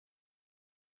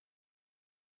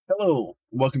Hello,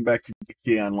 welcome back to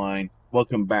GTA Online.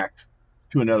 Welcome back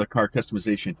to another car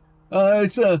customization.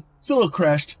 It's a little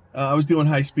crashed. I was doing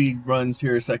high speed runs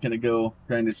here a second ago,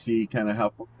 trying to see kind of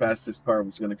how fast this car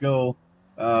was going to go.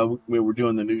 We were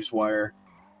doing the newswire,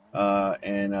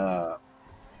 and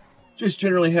just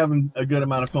generally having a good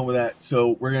amount of fun with that.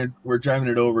 So we're driving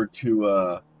it over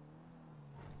to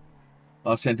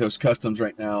Santos Customs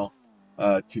right now,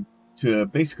 to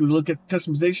basically look at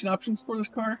customization options for this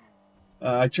car.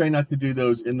 I try not to do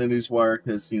those in the newswire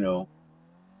because, a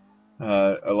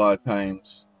lot of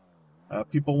times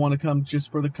people want to come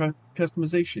just for the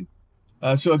customization.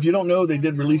 So if you don't know, they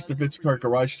did release the 50 car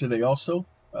garage today also.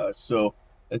 So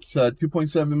it's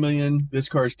 2.7 million. This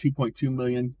car is 2.2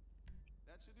 million.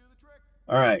 That should do the trick.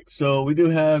 All right. So we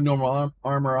do have normal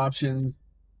armor options.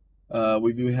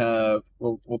 We do have,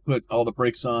 we'll put all the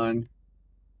brakes on.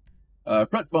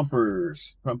 Front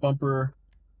bumpers. Front bumper.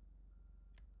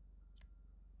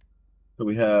 So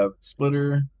we have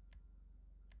splitter,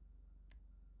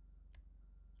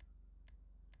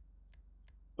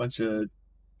 bunch of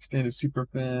standard super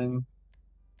fin,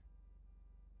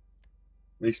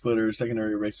 race splitter,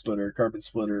 secondary race splitter, carbon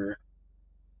splitter.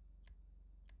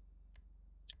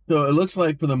 So it looks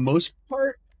like for the most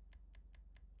part,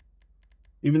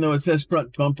 even though it says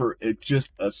front bumper, it's just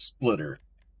a splitter.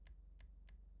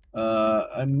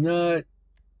 I'm not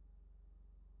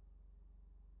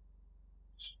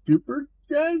super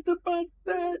jazzed about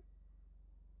that.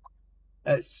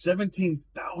 At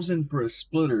 17,000 for a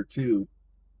splitter too.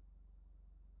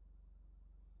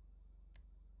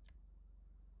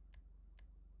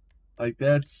 Like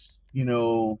that's,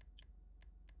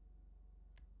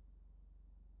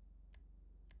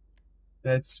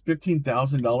 that's $15,000,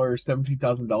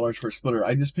 $17,000 for a splitter.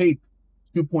 I just paid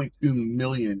 2.2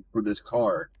 million for this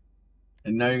car,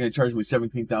 and now you're going to charge me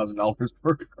 $17,000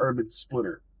 for a carbon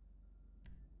splitter.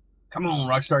 Come on,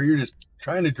 Rockstar, you're just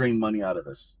trying to drain money out of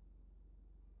us.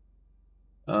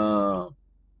 Carbon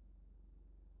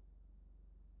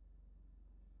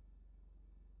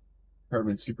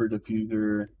super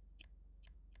diffuser.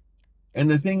 And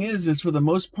the thing is for the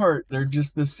most part, they're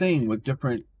just the same with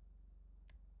different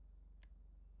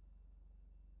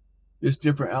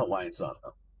outlines on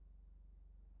them.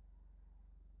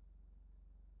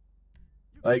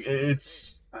 Like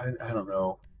it's, I don't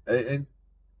know.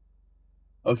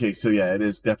 Okay, so yeah, it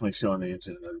is definitely showing the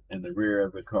engine in the rear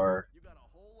of the car. You got a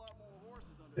whole lot more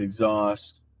horses under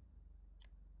Exhaust.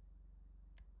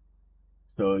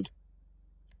 So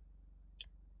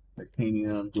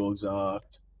titanium, dual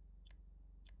exhaust.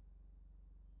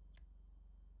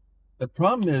 The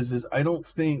problem is I don't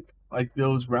think like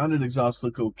those rounded exhausts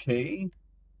look okay.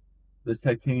 The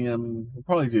titanium, we'll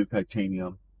probably do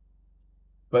titanium,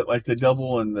 but like the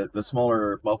double and the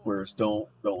smaller mufflers don't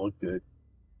look good.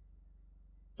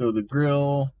 So the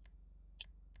grill,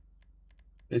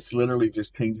 it's literally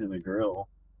just changing the grill.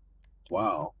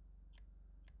 Wow.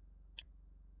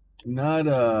 Not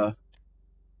a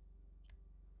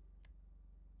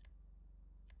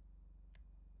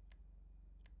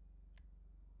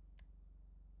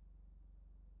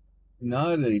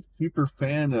super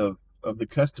fan of the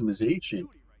customization.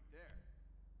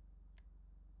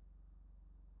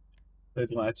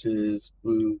 Hood latches,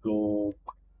 blue, gold,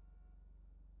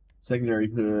 secondary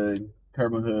hood,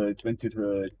 carbon hood, vented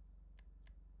hood.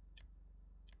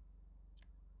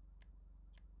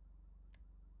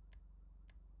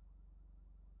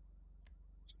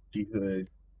 Hood.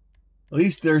 At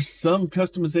least there's some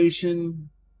customization.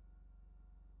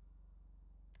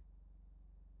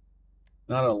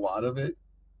 Not a lot of it.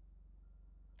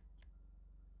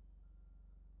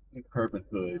 Carbon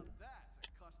hood. That's a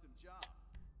custom job.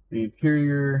 The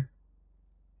interior.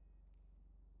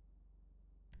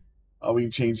 All we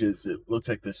can change is it looks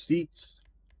like the seats.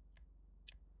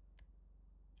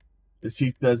 The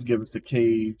seat does give us the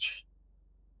cage.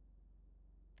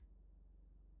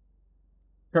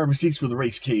 Carbon seats with a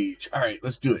race cage. All right,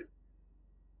 let's do it.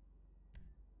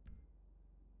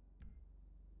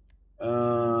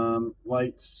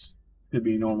 Lights could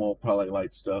be normal, probably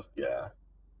light stuff. Yeah.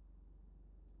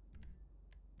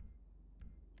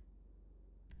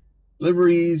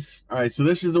 Liveries. All right, so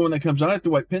this is the one that comes on at the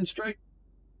white pinstripe.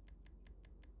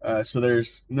 So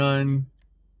there's none.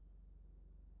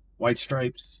 White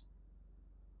stripes.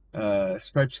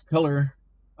 Stripes color,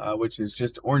 which is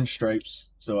just orange stripes.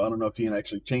 So I don't know if you can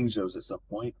actually change those at some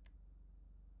point.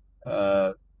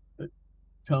 The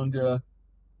Toundra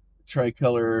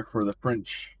tricolor for the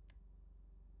French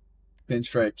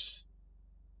pinstripes.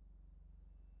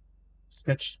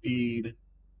 Sketch speed,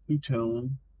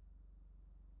 two-tone.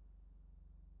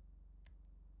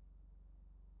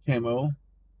 Camo.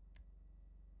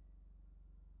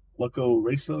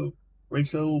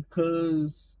 Raco,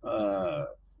 cause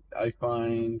I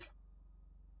find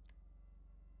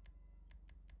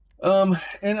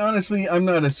and honestly, I'm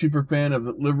not a super fan of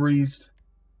liveries.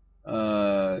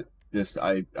 I'm just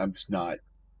not.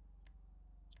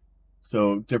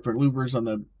 So different louvers on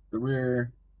the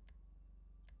rear.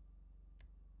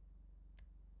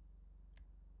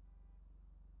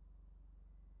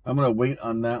 I'm gonna wait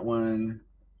on that one.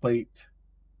 Plate.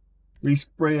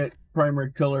 Respray it.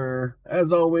 Primary color,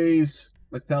 as always,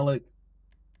 metallic.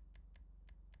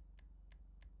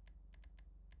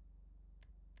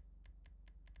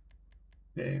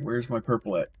 Okay, where's my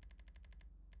purple at?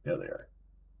 Yeah, they are.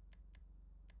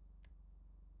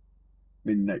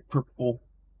 Midnight purple.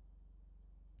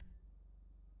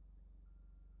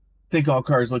 I think all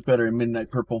cars look better in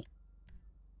midnight purple.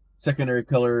 Secondary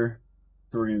color,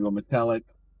 so we're gonna go metallic.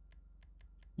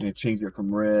 I'm gonna change it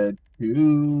from red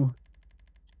to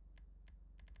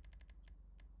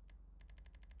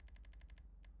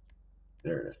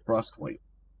there it is, frost white.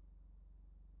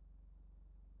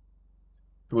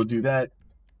 So we'll do that.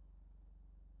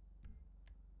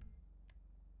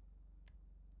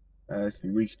 Let's see,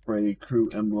 respray crew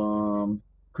emblem.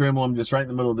 Crew emblem just right in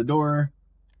the middle of the door.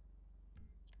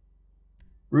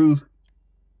 Roof.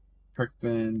 Truck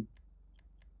fin.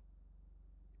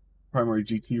 Primary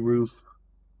GT roof.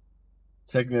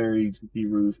 Secondary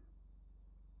GT roof.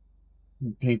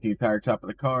 Paint the entire top of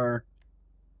the car.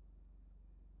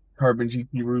 Carbon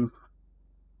GT roof.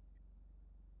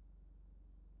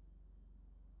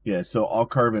 Yeah, so all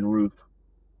carbon roof.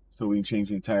 So we can change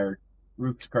the entire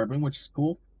roof to carbon, which is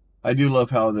cool. I do love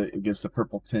how it gives the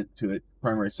purple tint to it.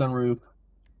 Primary sunroof.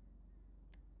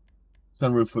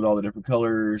 Sunroof with all the different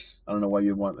colors. I don't know why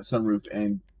you'd want the sunroof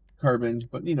and carbon,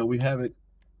 but you know, we have it.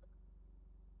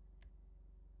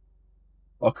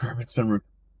 All carbon sunroof.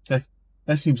 That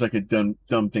seems like a dumb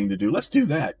thing to do. Let's do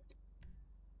that.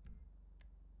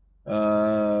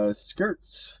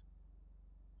 Skirts.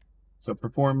 So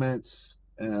performance,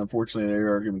 and unfortunately they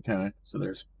are going to be kind of, so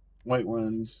there's white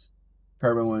ones,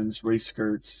 carbon ones, race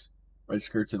skirts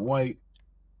in white,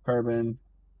 carbon,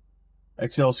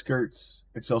 XL skirts,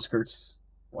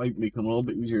 white, make them a little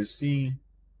bit easier to see.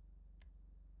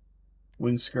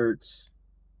 Wind skirts,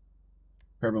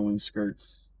 carbon wind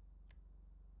skirts,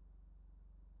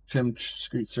 trim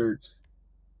street skirts.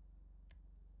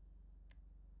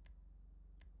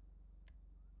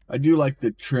 I do like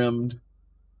the trimmed,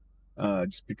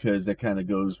 just because that kind of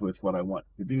goes with what I want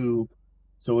to do.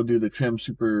 So we'll do the trim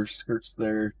super skirts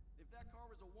there. If that car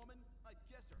was a woman, I'd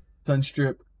kiss her.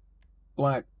 Sunstrip,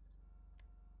 black,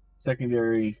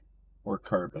 secondary, or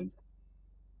carbon.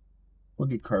 We'll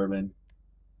do carbon.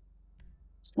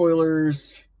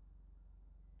 Spoilers.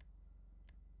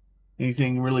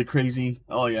 Anything really crazy?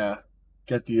 Oh yeah,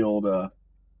 got the old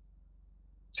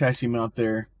chassis mount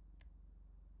there.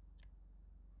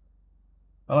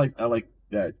 I like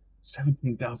that.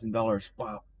 $17,000.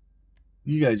 Wow,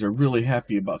 you guys are really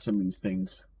happy about some of these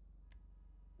things.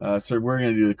 So we're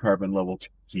gonna do the carbon level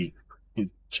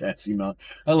chassis mount.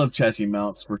 I love chassis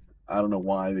mounts. I don't know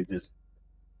why they just,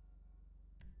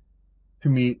 to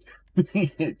me,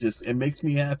 it makes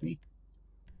me happy.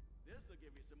 This'll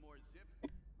give me some more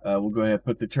zip. We'll go ahead and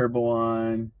put the turbo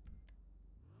on.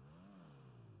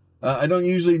 I don't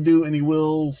usually do any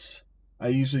wheels. I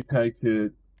usually try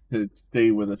to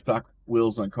stay with the stock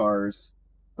wheels on cars.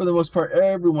 For the most part,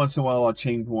 every once in a while I'll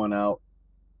change one out.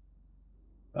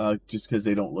 Just because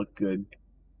they don't look good.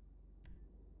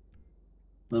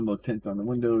 Limbo tint on the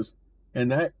windows. And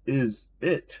that is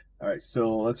it. Alright,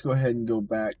 so let's go ahead and go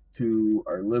back to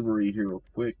our livery here real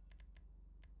quick.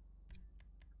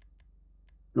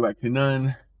 Go back to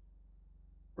none.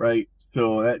 Right,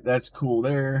 so that's cool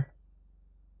there.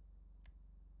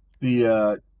 You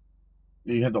have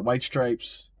the white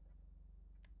stripes.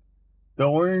 The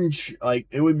orange, like,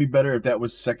 it would be better if that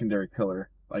was secondary color.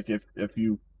 Like if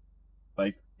you,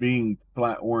 like, being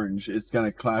flat orange, it's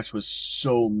gonna clash with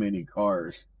so many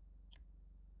cars.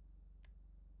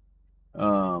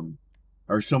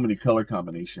 Or so many color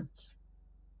combinations.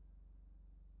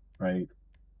 Right?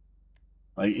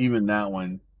 Like even that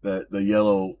one, the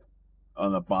yellow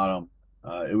on the bottom,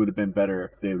 it would have been better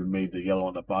if they would have made the yellow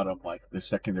on the bottom like the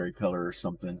secondary color or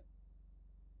something.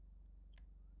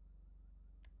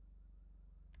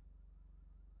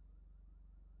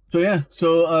 So yeah,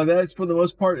 so that's for the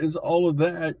most part is all of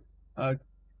that.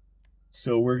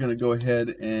 So we're gonna go ahead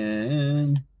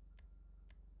and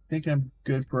I think I'm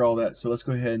good for all that. So let's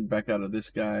go ahead and back out of this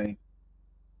guy.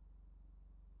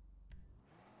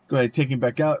 Go ahead, take him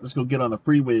back out. Let's go get on the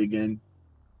freeway again.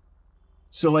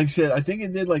 So like I said, I think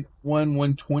it did like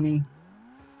 120.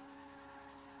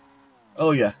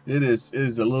 Oh yeah, it is. It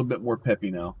is a little bit more peppy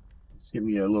now. Let's give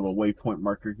me a little waypoint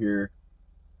marker here.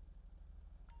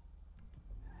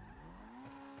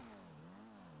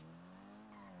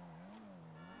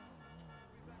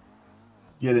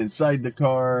 Get inside the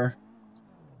car.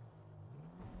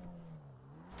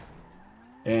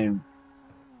 And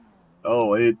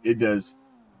oh, it does.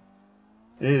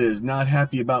 It is not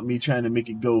happy about me trying to make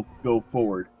it go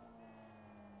forward.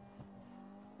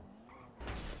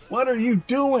 What are you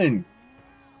doing?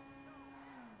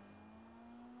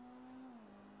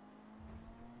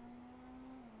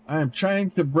 I am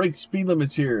trying to break speed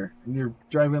limits here, and you're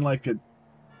driving like a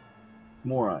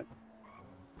moron.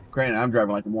 Granted, I'm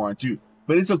driving like a moron too,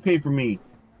 but it's okay for me.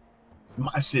 It's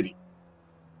my city.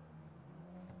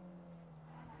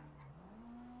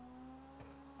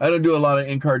 I don't do a lot of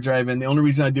in-car driving. The only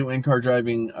reason I do in-car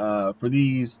driving for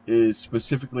these is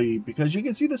specifically because you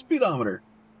can see the speedometer.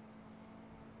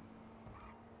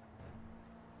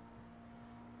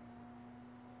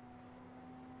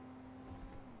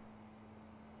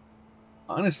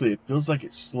 Honestly, it feels like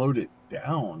it slowed it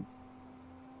down.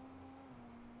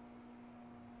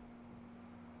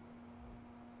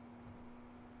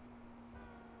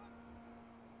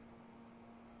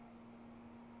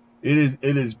 It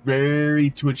is very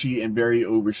twitchy and very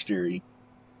oversteery.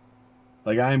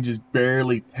 Like I'm just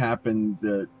barely tapping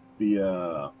the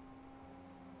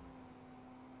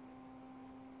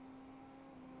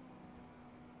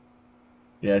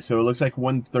yeah, so it looks like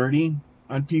 130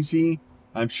 on PC.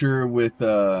 I'm sure with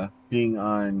being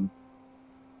on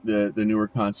the newer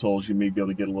consoles, you may be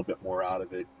able to get a little bit more out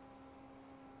of it.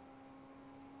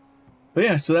 But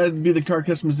yeah, so that'd be the car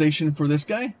customization for this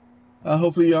guy.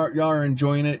 Hopefully y'all are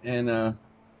enjoying it and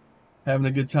having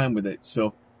a good time with it.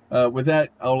 So with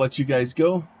that, I'll let you guys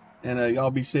go, and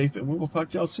y'all be safe, and we will talk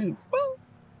to y'all soon. Bye.